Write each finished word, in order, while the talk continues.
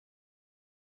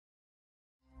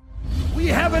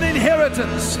have an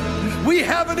inheritance. We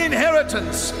have an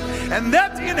inheritance. And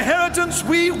that inheritance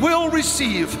we will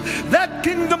receive. That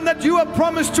kingdom that you have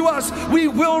promised to us, we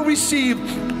will receive.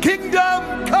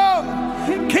 Kingdom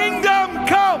come. Kingdom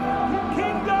come.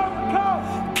 Kingdom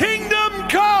come. Kingdom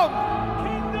come.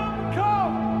 Kingdom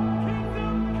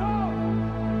come. Kingdom come.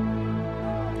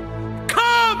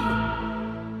 Come.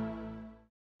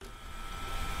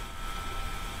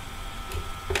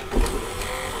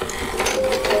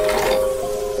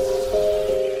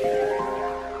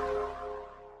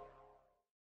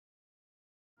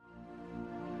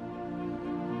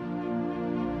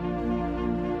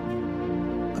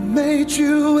 Made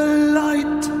you a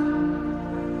light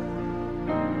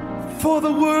for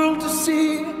the world to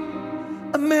see.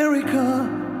 America,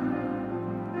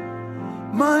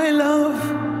 my love,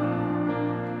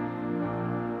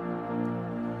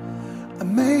 I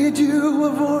made you a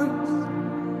voice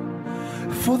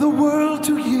for the world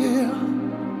to hear.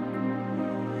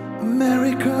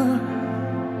 America,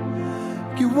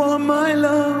 you are my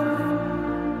love.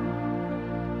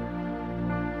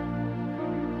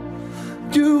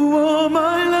 You are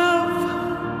my love,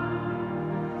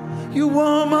 you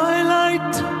are my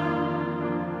light,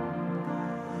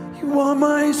 you are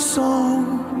my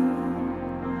song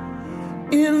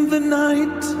in the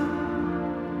night.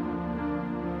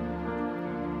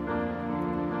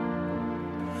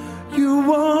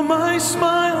 You are my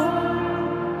smile,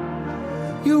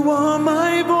 you are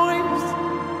my voice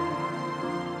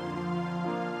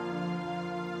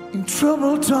in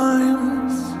troubled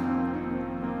times.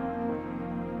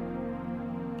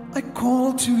 I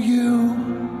call to you.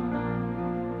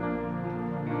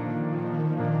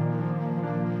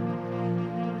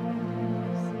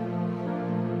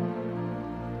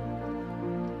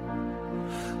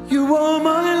 You are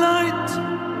my light,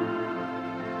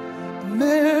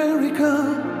 America.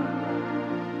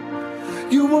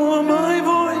 You are my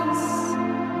voice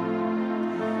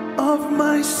of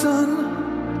my son.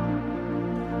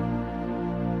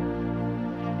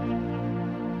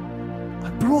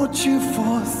 Brought you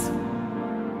forth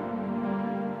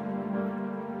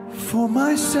for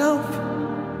myself,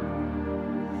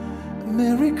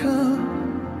 America,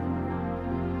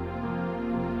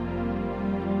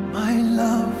 my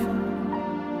love.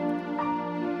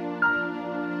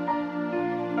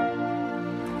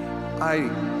 I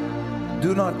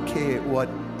do not care what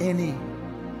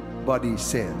anybody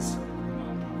says.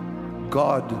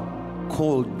 God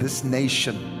called this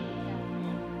nation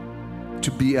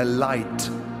to be a light.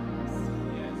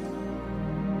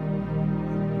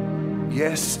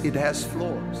 Yes, it has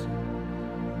flaws.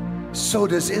 So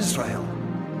does Israel.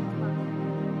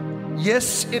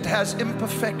 Yes, it has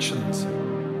imperfections.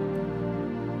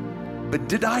 But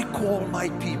did I call my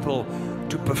people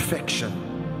to perfection?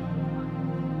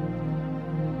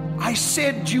 I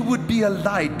said you would be a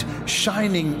light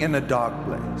shining in a dark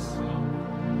place.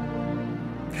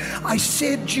 I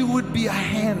said you would be a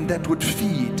hand that would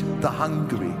feed the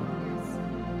hungry.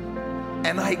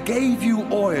 And I gave you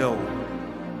oil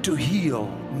to heal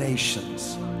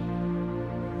nations.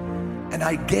 And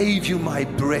I gave you my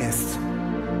breath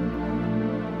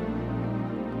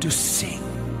to sing.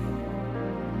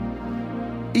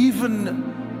 Even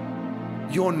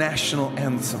your national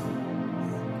anthem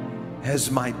has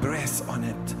my breath on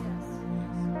it.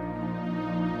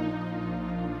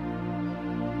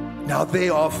 Now they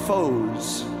are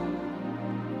foes.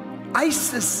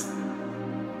 ISIS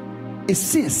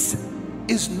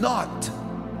is not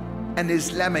an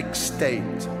Islamic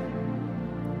state.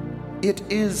 It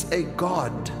is a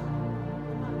God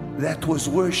that was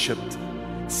worshipped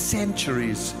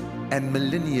centuries and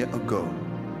millennia ago,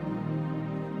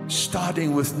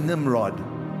 starting with Nimrod.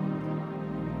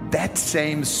 That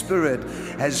same spirit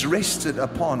has rested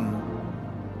upon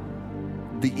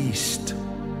the East,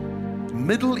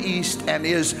 Middle East, and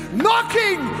is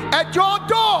knocking at your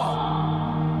door.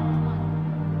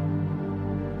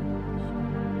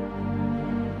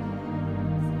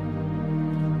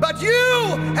 But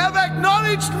you have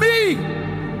acknowledged me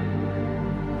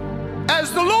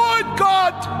as the Lord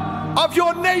God of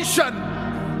your nation.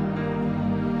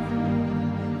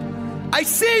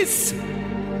 ISIS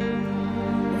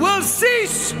will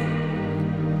cease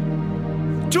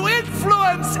to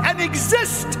influence and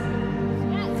exist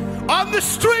on the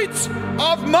streets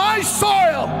of my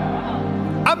soil,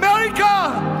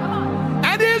 America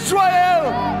and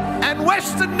Israel and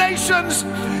Western nations.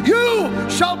 You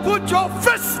shall put your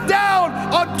fist down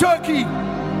on Turkey.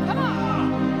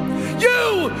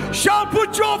 You shall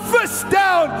put your fist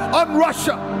down on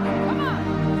Russia,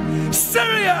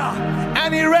 Syria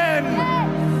and Iran.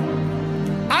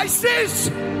 ISIS,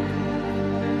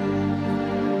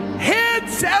 heads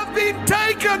gifts have been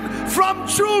taken from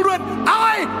children.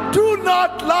 I do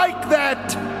not like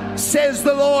that, says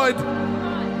the Lord.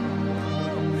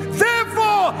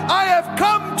 Therefore, I have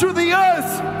come to the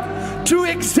earth to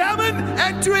examine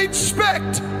and to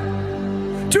inspect,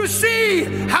 to see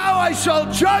how I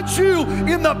shall judge you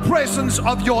in the presence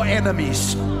of your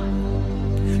enemies.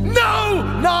 No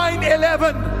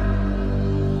 9/11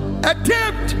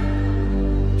 attempt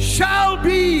shall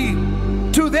be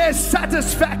to their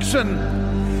satisfaction,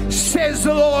 says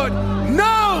the Lord.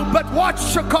 No, but watch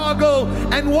Chicago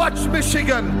and watch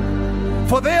Michigan,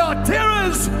 for there are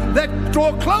terrors that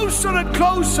draw closer and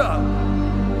closer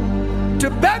to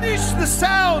banish the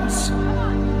sounds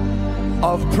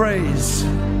of praise.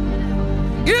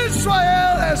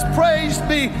 Israel has praised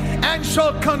me and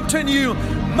shall continue.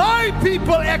 My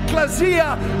people,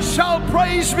 ecclesia, shall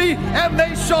praise me and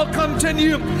they shall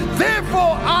continue.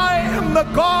 Therefore, I am the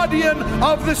guardian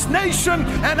of this nation,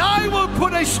 and I will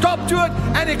put a stop to it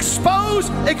and expose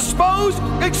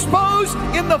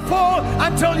in the fall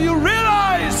until you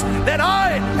realize that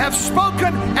I have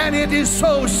spoken, and it is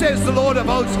so, says the Lord of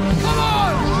hosts. Come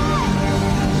on!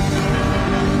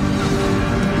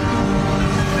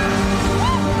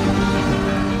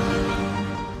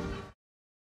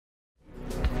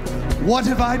 What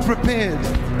have I prepared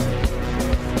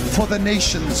for the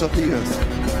nations of the earth?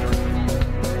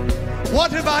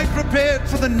 What have I prepared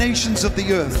for the nations of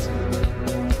the earth?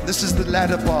 This is the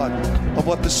latter part of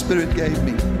what the Spirit gave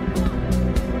me.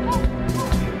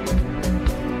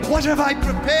 What have I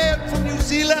prepared for New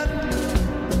Zealand?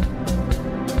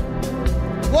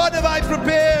 What have I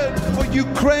prepared for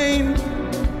Ukraine?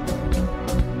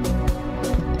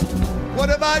 What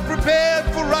have I prepared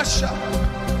for Russia?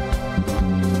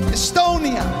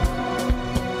 Estonia,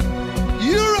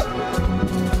 Europe,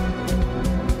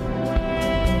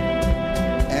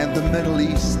 and the Middle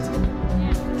East.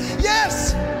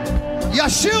 Yes,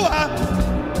 Yeshua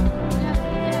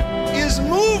is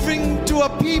moving to a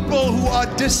people who are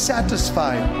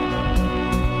dissatisfied.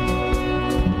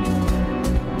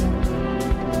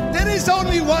 There is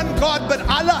only one God but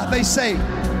Allah, they say.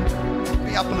 Pick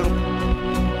me up a little.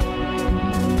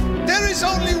 There is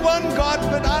only one God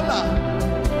but Allah.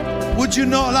 Would you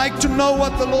like to know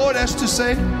what the Lord has to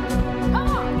say?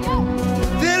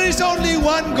 There is only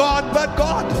one God but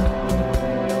God.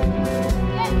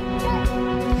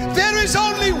 There is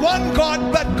only one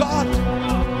God but God.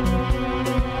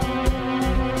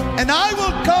 And I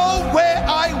will go where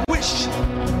I wish.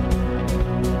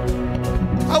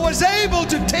 I was able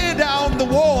to tear down the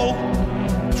wall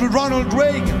through Ronald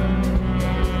Reagan.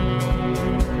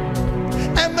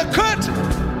 And the curtain.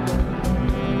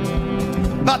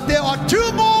 But there are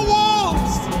two more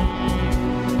walls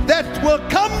that will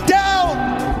come down.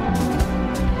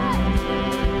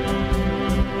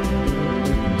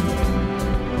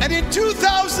 And in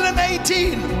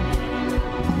 2018,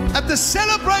 at the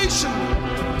celebration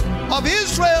of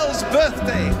Israel's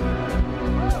birthday,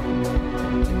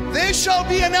 there shall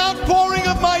be an outpouring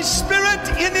of my Spirit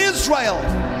in Israel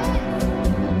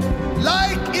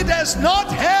like it has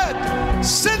not had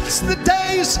since the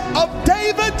days of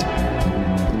David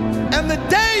and the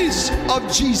days of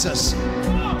Jesus.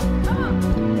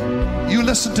 You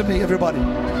listen to me, everybody.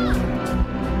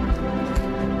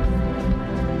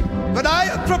 But I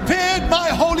have prepared my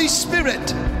Holy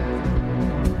Spirit,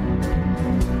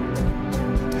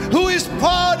 who is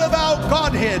part of our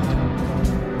Godhead,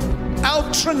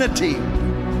 our Trinity,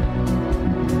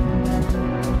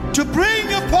 to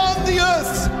bring upon the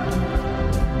earth,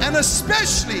 and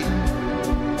especially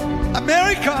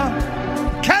America,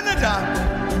 Canada,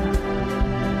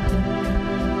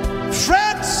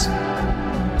 France,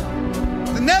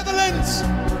 the Netherlands,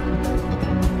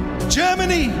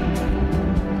 Germany,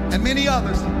 and many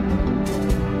others.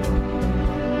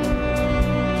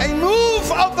 A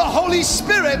move of the Holy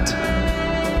Spirit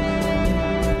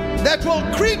that will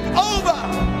creep over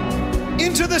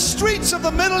into the streets of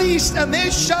the Middle East, and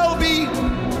there shall be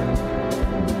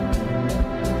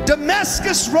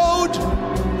Damascus Road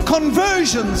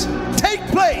conversions take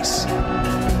place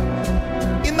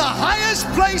in the highest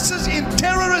places in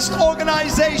terrorist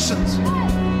organizations.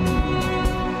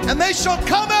 And they shall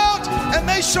come out and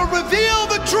they shall reveal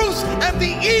the truth and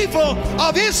the evil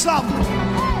of Islam.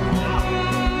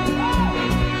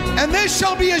 And there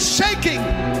shall be a shaking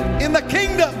in the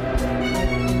kingdom.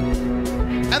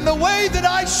 And the way that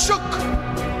I shook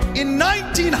in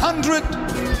 1900,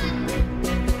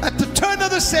 at the turn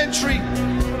of the century,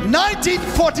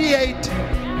 1948,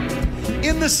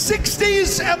 in the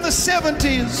 60s and the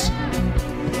 70s,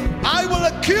 I will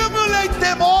accumulate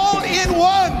them all in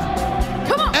one.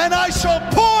 And I shall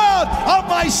pour out of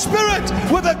my Spirit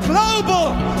with a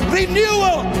global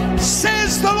renewal,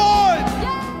 says the Lord.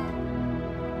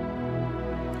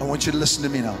 I want you to listen to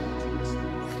me now.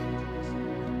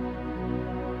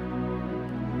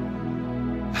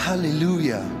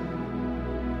 Hallelujah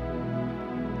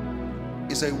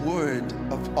is a word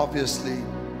of, obviously,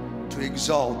 to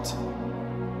exalt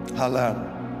Halal,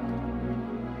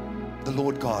 the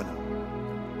Lord God.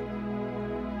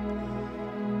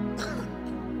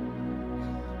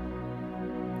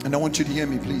 And I want you to hear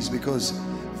me, please, because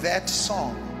that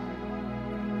song,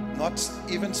 not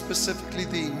even specifically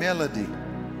the melody,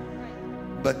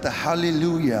 but the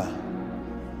hallelujah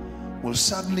will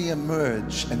suddenly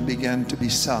emerge and begin to be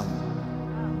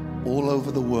sung all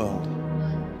over the world.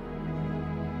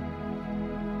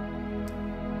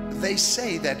 They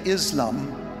say that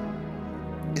Islam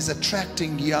is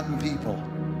attracting young people,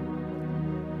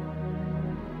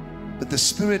 but the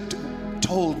Spirit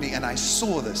told me, and I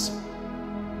saw this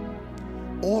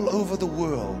all over the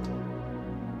world,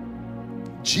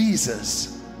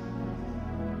 Jesus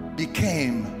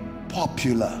became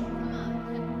popular.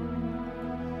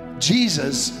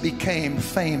 Jesus became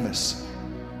famous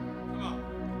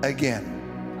again.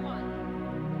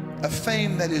 A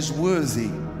fame that is worthy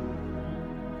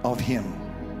of Him.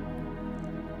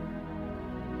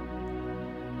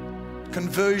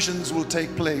 Conversions will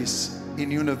take place in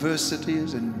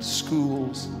universities and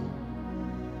schools.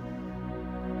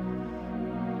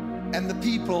 And the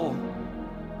people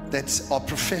that are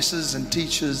professors and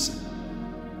teachers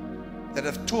that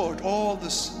have taught all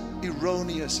this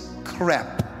erroneous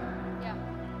crap,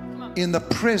 in the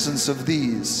presence of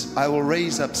these, I will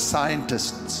raise up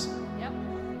scientists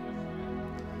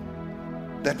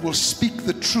that will speak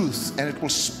the truth, and it will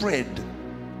spread,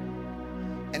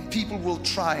 and people will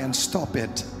try and stop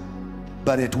it,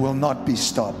 but it will not be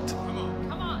stopped.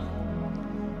 Come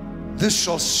on. This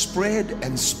shall spread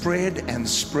and spread and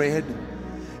spread,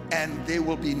 and there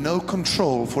will be no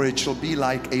control, for it shall be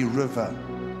like a river.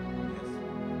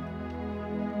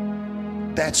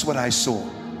 That's what I saw.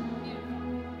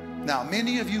 Now,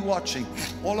 many of you watching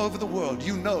all over the world,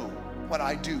 you know what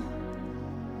I do.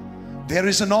 There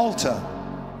is an altar.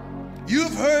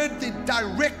 You've heard it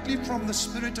directly from the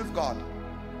Spirit of God,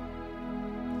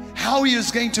 how He is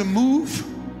going to move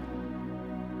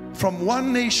from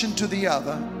one nation to the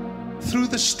other through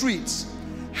the streets.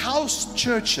 House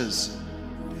churches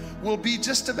will be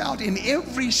just about in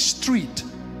every street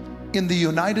in the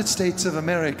United States of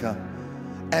America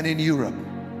and in Europe.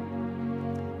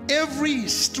 Every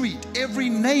street, every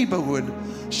neighborhood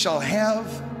shall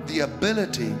have the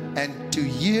ability and to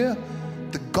hear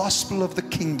the gospel of the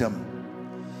kingdom.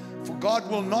 For God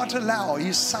will not allow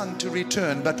His Son to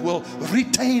return, but will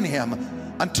retain Him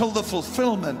until the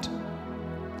fulfillment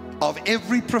of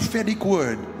every prophetic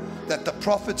word that the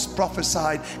prophets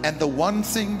prophesied. And the one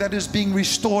thing that is being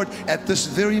restored at this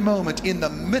very moment, in the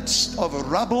midst of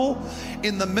rubble,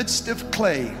 in the midst of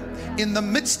clay, in the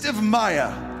midst of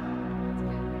mire,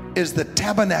 is the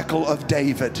tabernacle of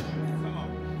David.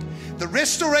 The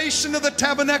restoration of the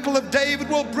tabernacle of David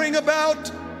will bring about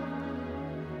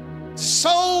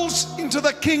souls into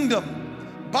the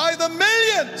kingdom by the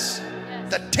millions,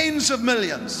 the tens of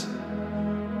millions.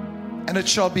 And it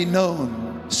shall be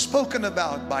known, spoken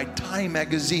about by Time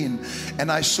magazine.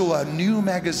 And I saw a new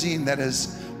magazine that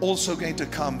is also going to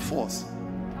come forth.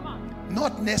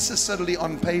 Not necessarily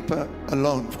on paper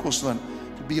alone, of course not,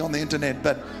 to be on the internet,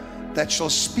 but that shall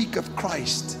speak of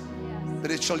Christ,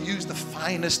 but it shall use the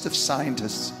finest of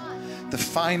scientists, the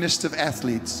finest of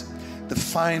athletes, the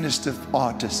finest of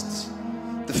artists,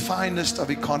 the finest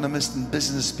of economists and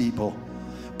business people.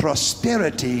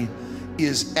 Prosperity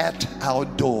is at our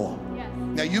door.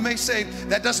 Now you may say,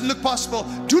 that doesn't look possible.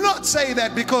 Do not say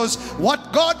that, because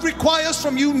what God requires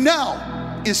from you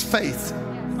now is faith.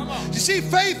 You see,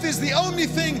 faith is the only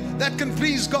thing that can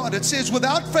please God. It says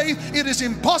without faith it is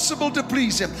impossible to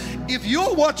please Him. If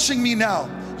you're watching me now,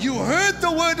 you heard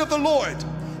the word of the Lord,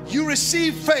 you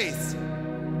receive faith.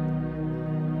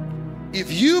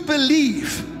 If you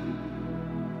believe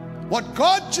what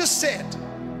God just said,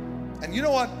 and you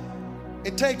know what,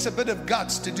 it takes a bit of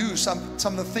guts to do some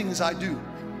of the things I do,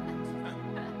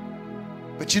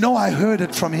 but you know, I heard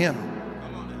it from Him.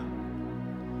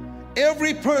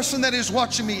 Every person that is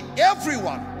watching me,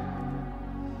 everyone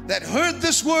that heard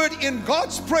this word in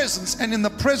God's presence and in the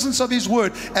presence of His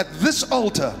word at this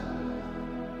altar,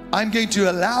 I'm going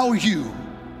to allow you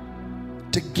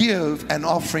to give an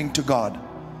offering to God.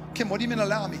 Kim, what do you mean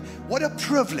allow me? What a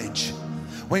privilege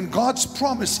when God's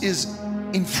promise is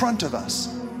in front of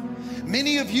us.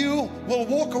 Many of you will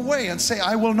walk away and say,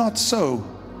 I will not sow.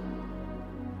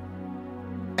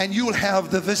 and you'll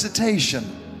have the visitation.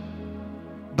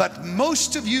 But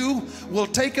most of you will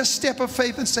take a step of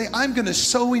faith and say, I'm going to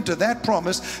sow into that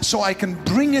promise so I can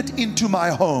bring it into my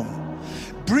home,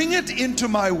 bring it into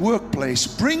my workplace,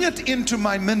 bring it into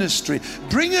my ministry,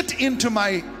 bring it into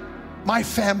my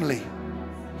family.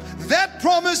 That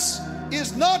promise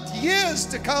is not years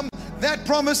to come. That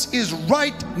promise is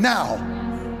right now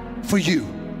for you.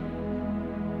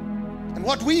 And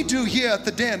what we do here at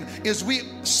the Den is we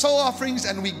sow offerings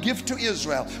and we give to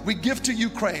Israel. We give to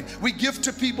Ukraine. We give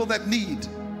to people that need,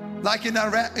 like in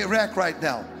Iraq right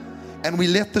now. And we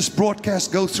let this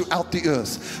broadcast go throughout the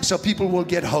earth so people will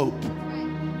get hope.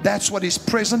 That's what is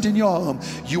present in your home.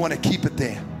 You want to keep it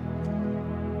there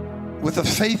with the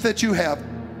faith that you have.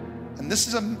 And this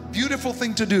is a beautiful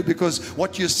thing to do, because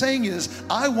what you're saying is,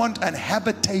 I want an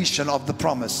habitation of the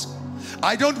promise.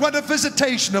 I don't want a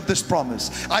visitation of this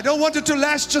promise. I don't want it to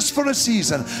last just for a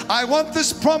season. I want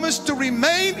this promise to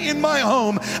remain in my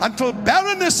home until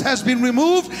barrenness has been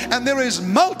removed and there is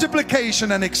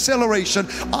multiplication and acceleration.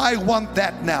 I want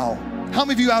that now. How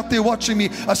many of you out there watching me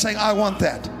are saying, I want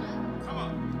that?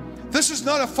 This is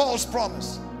not a false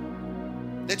promise.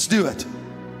 Let's do it.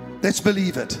 Let's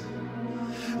believe it.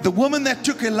 The woman that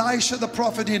took Elisha the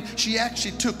prophet in, she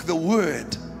actually took the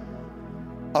word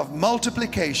of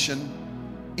multiplication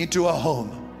into a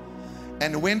home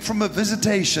and went from a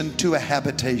visitation to a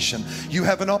habitation. You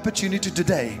have an opportunity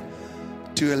today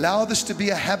to allow this to be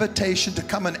a habitation, to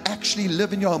come and actually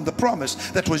live in your home. The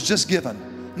promise that was just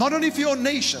given, not only for your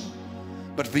nation,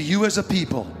 but for you as a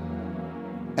people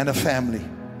and a family.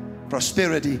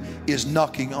 Prosperity is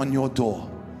knocking on your door.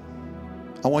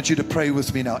 I want you to pray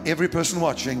with me now. Every person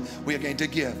watching, we are going to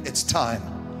give. It's time.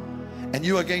 And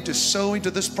you are going to sow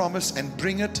into this promise and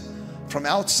bring it from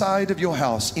outside of your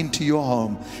house into your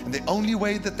home. And the only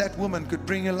way that that woman could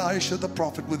bring Elisha the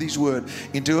prophet with his word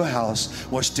into her house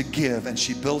was to give. And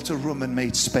she built a room and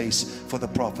made space for the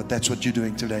prophet. That's what you're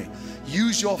doing today.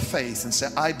 Use your faith and say,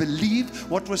 I believe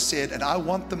what was said, and I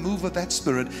want the move of that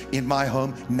Spirit in my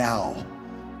home now.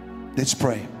 Let's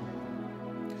pray.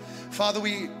 Father,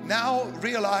 we now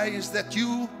realize that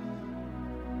you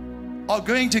are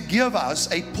going to give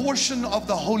us a portion of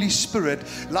the Holy Spirit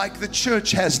like the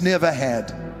church has never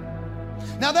had.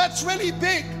 Now that's really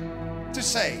big to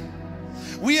say.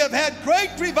 We have had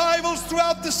great revivals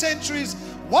throughout the centuries.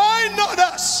 Why not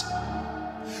us?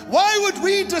 Why would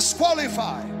we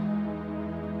disqualify?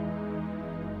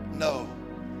 No.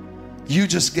 You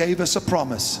just gave us a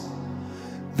promise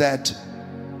that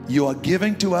you are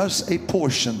giving to us a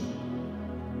portion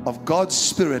of God's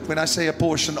Spirit. When I say a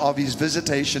portion of His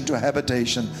visitation to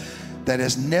habitation, that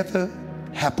has never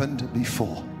happened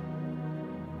before.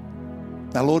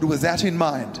 Now Lord, with that in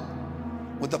mind,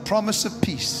 with the promise of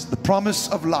peace, the promise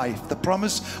of life, the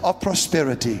promise of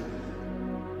prosperity,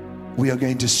 we are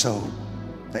going to sow.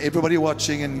 Now everybody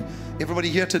watching and everybody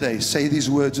here today, say these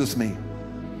words with me.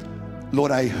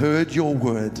 Lord, I heard your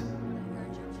word.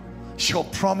 Your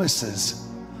promises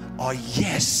are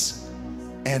yes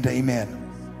and amen.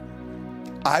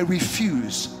 I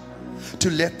refuse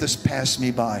to let this pass me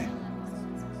by.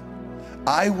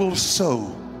 I will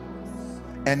sow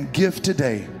and give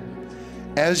today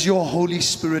as your Holy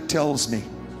Spirit tells me.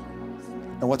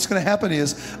 And what's going to happen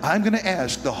is I'm going to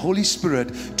ask the Holy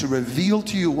Spirit to reveal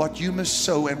to you what you must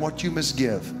sow and what you must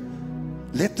give.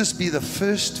 Let this be the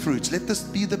first fruits. Let this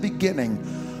be the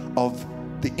beginning of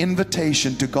the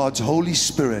invitation to God's Holy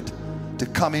Spirit to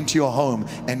come into your home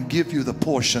and give you the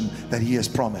portion that He has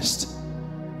promised.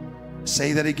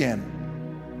 Say that again.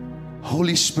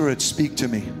 Holy Spirit, speak to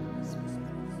me.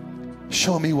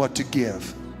 Show me what to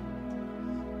give.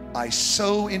 I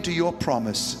sow into your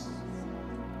promise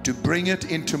to bring it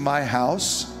into my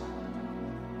house,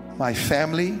 my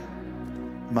family,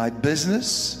 my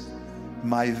business,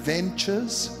 my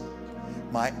ventures,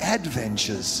 my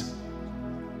adventures.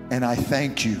 And I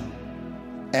thank you.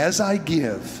 As I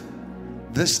give,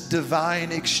 this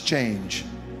divine exchange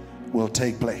will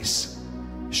take place.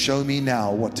 Show me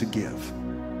now what to give.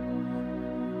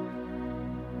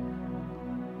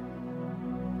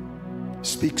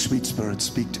 Speak, sweet Spirit,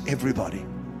 speak to everybody.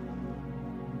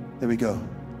 There we go.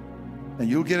 And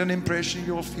you'll get an impression,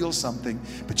 you'll feel something,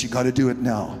 but you got to do it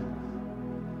now.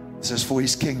 This is for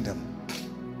His kingdom.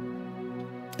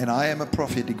 And I am a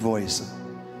prophetic voice.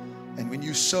 And when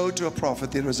you sow to a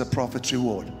prophet, there is a prophet's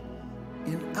reward.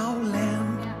 In our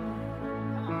land,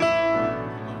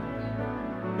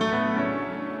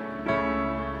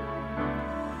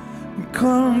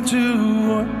 come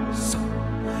to us,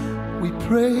 we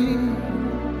pray.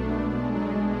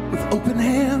 With open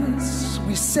hands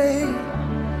we say,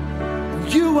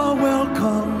 you are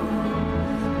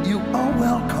welcome, You are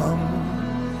welcome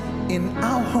in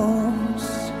our homes.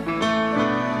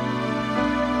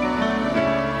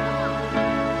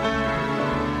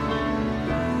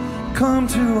 Come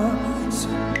to us,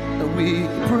 we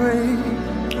pray.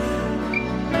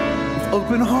 With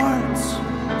open hearts,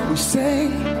 we say,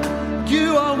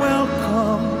 you are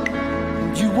welcome,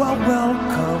 you are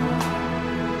welcome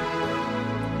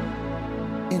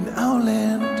in our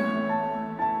land.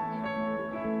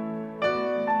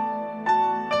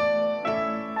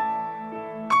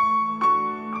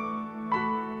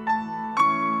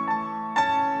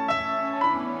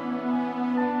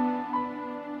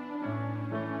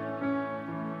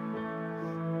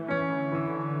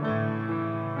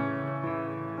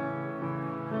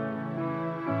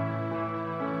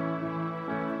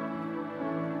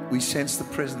 We sense the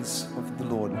presence of the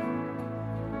Lord. I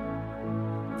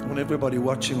want everybody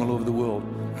watching all over the world.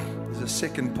 There's a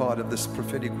second part of this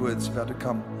prophetic words about to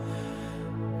come.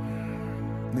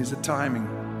 There's a timing.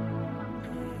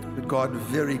 But God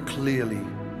very clearly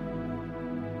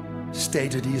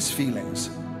stated his feelings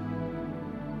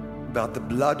about the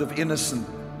blood of innocent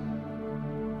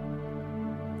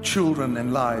children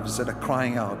and lives that are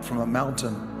crying out from a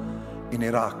mountain in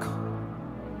Iraq,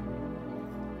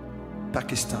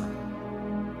 Pakistan,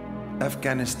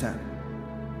 Afghanistan,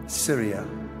 Syria,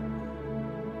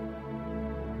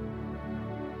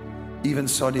 even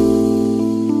Saudi.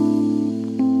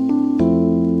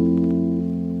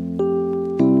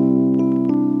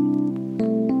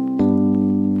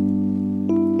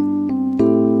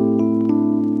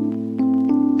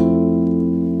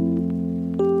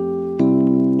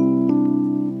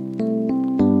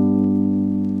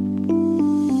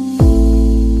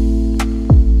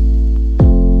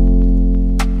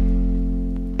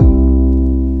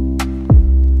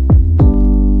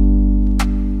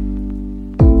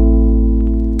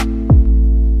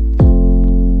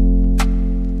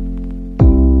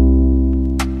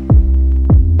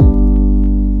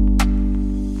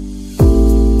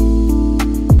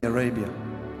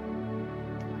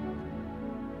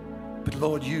 But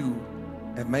Lord, you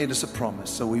have made us a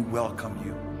promise, so we welcome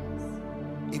you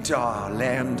into our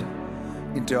land,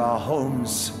 into our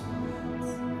homes,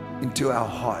 into our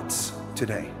hearts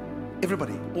today.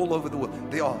 Everybody all over the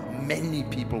world, there are many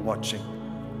people watching.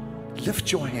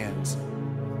 Lift your hands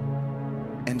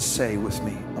and say with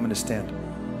me, I'm going to stand.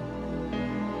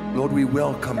 Lord, we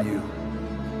welcome you.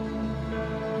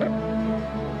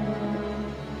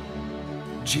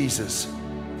 Jesus,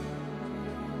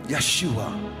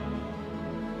 Yeshua,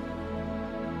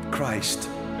 Christ,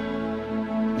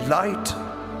 light,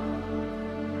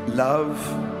 love,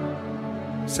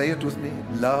 say it with me,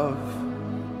 love,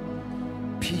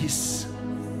 peace,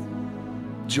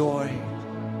 joy,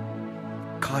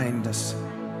 kindness,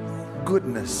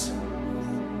 goodness,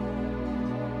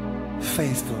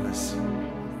 faithfulness,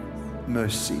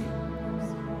 mercy.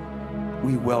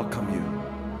 We welcome you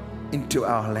into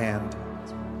our land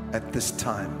at this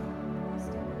time.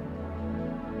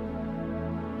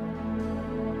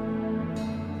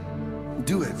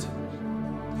 Do it.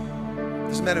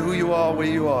 Doesn't matter who you are, where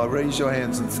you are, raise your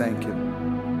hands and thank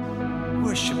him.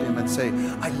 Worship him and say,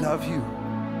 I love you.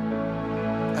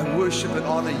 I worship and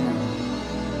honor you.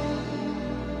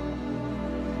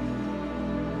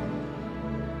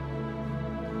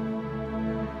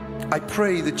 I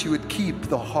pray that you would keep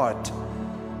the heart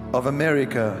of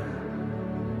America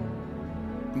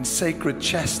in sacred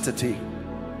chastity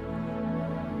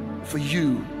for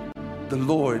you, the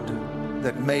Lord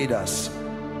that made us.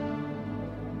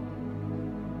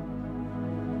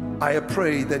 I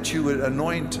pray that you would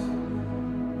anoint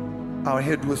our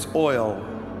head with oil,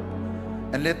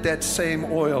 and let that same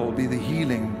oil be the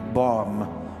healing balm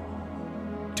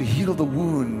to heal the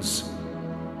wounds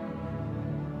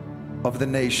of the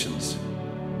nations.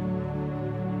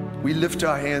 We lift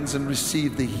our hands and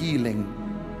receive the healing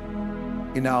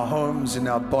in our homes, in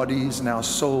our bodies, in our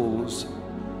souls.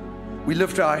 We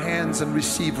lift our hands and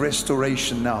receive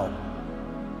restoration now.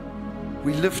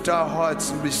 We lift our hearts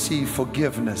and receive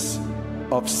forgiveness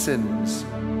of sins,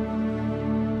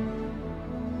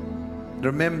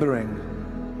 remembering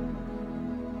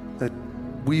that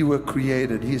we were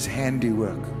created, his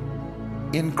handiwork,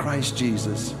 in Christ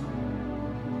Jesus,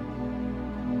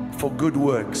 for good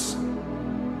works,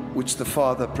 which the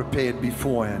Father prepared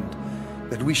beforehand,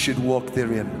 that we should walk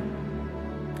therein.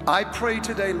 I pray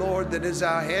today, Lord, that as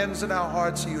our hands and our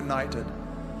hearts are united,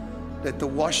 let the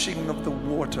washing of the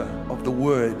water of the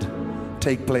Word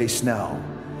take place now.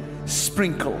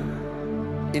 Sprinkle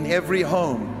in every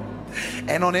home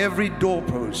and on every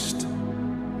doorpost.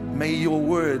 May your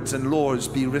words and laws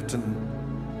be written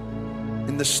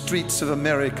in the streets of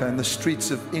America, in the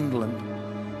streets of England,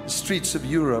 the streets of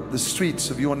Europe, the streets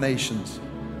of your nations.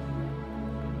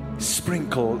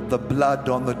 Sprinkle the blood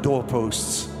on the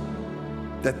doorposts,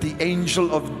 that the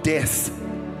angel of death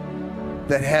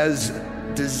that has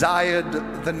desired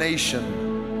the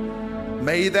nation,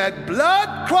 may that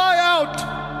blood cry out.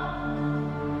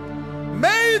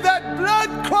 May that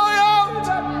blood cry out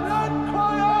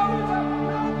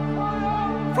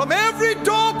from every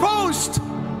doorpost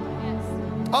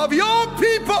of your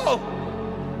people.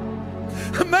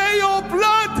 May your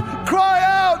blood cry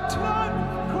out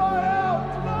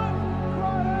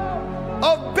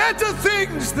of better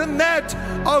things than that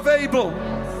of Abel.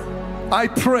 I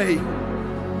pray,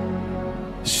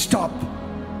 stop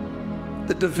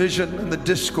the division and the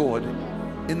discord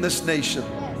in this nation,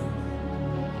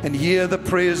 and hear the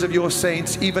prayers of your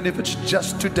saints, even if it's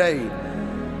just today,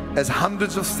 as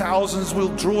hundreds of thousands will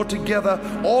draw together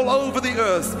all over the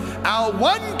earth. Our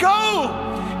one goal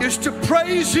is to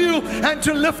praise you and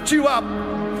to lift you up.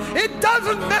 It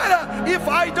doesn't matter if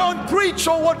I don't preach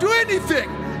or do anything.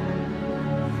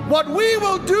 What we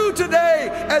will do today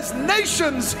as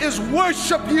nations is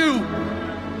worship you.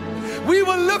 We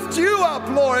will lift you up,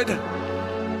 Lord,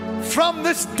 from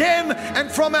this den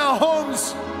and from our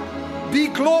homes. Be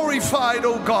glorified,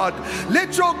 O God.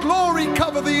 Let your glory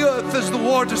cover the earth as the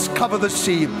waters cover the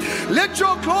sea. Let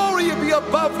your glory be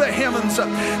above the heavens.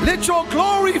 Let your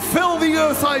glory fill the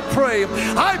earth, I pray.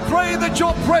 I pray that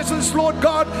your presence, Lord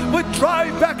God, would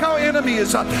drive back our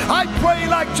enemies. I pray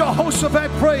like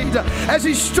Jehoshaphat prayed as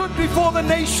he stood before the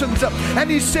nations and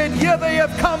he said, here they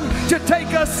have come to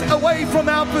take us away from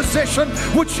our possession,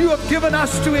 which you have given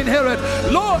us to inherit.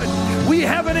 Lord, we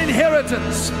have an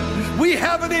inheritance. We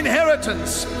have an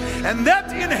inheritance, and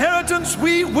that inheritance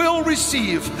we will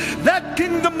receive. That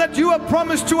kingdom that you have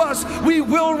promised to us, we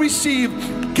will receive.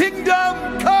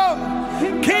 Kingdom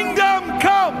come, kingdom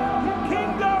come,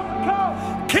 kingdom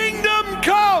come, kingdom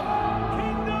come,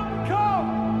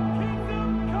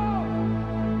 kingdom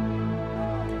come,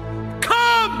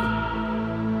 come.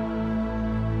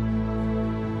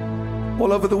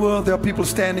 All over the world there are people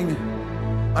standing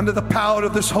under the power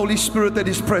of this Holy Spirit that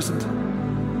is present.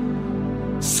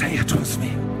 Say it with me.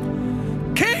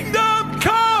 Kingdom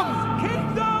come!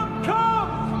 Kingdom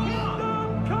come!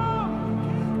 Kingdom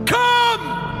come! Come!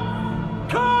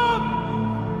 Come!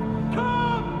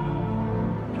 Come!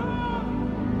 Come!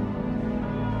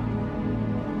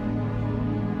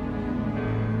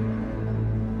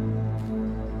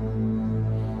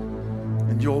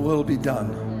 And your will be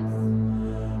done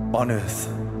on earth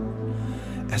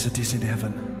as it is in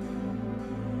heaven.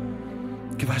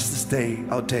 Give us this day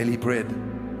our daily bread.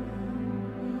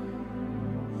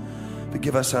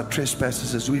 Forgive us our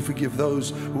trespasses as we forgive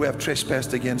those who have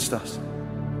trespassed against us.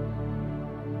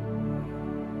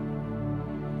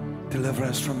 Deliver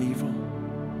us from evil.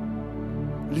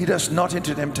 Lead us not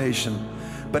into temptation,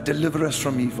 but deliver us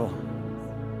from evil.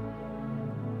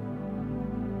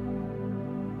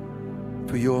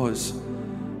 For yours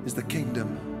is the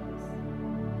kingdom,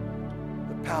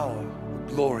 the power,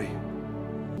 the glory.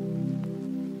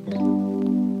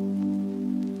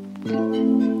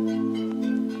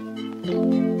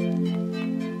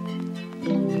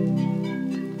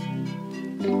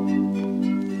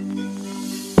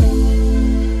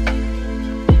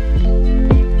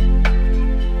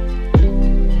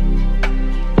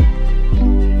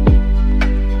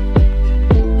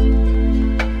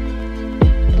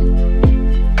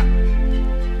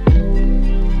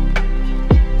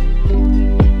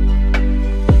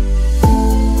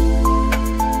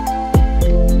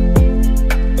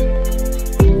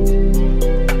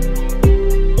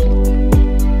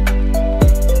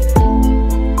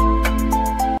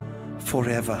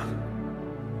 Forever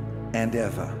and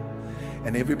ever.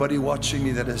 And everybody watching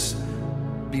me that has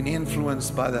been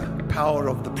influenced by the power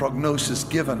of the prognosis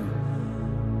given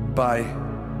by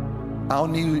our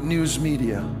news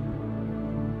media,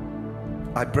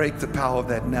 I break the power of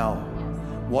that now.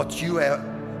 What you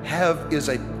have is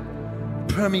a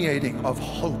permeating of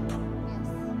hope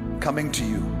coming to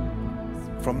you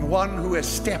from one who has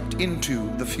stepped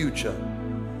into the future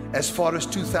as far as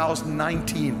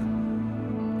 2019.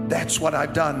 That's what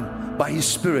I've done by His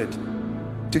Spirit,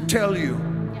 to tell you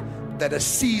that a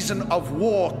season of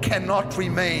war cannot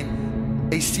remain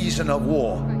a season of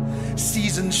war.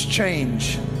 Seasons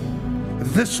change.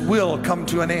 This will come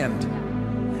to an end,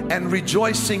 and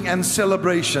rejoicing and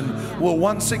celebration will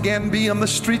once again be on the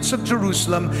streets of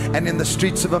Jerusalem and in the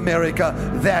streets of America.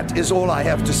 That is all I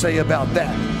have to say about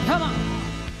that. Come on.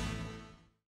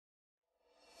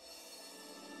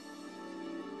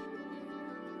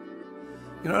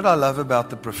 You know what I love about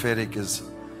the prophetic is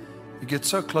You get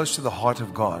so close to the heart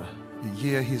of God. You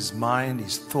hear His mind,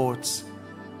 His thoughts,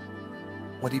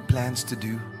 what He plans to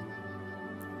do.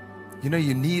 You know,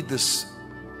 you need this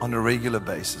on a regular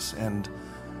basis. And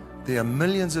there are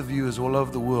millions of viewers all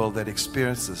over the world that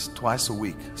experience this twice a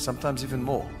week, sometimes even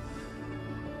more,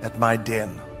 at my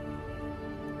den.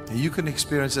 And you can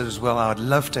experience it as well. I would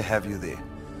love to have you there.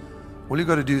 All you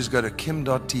got to do is go to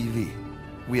kim.tv.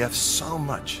 We have so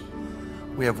much.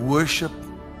 We have worship.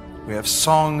 We have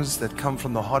songs that come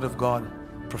from the heart of God,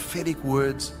 prophetic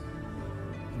words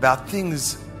about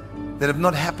things that have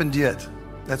not happened yet.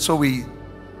 That's what we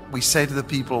say to the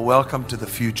people, welcome to the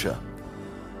future.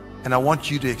 And I want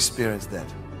you to experience that.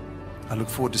 I look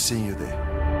forward to seeing you there.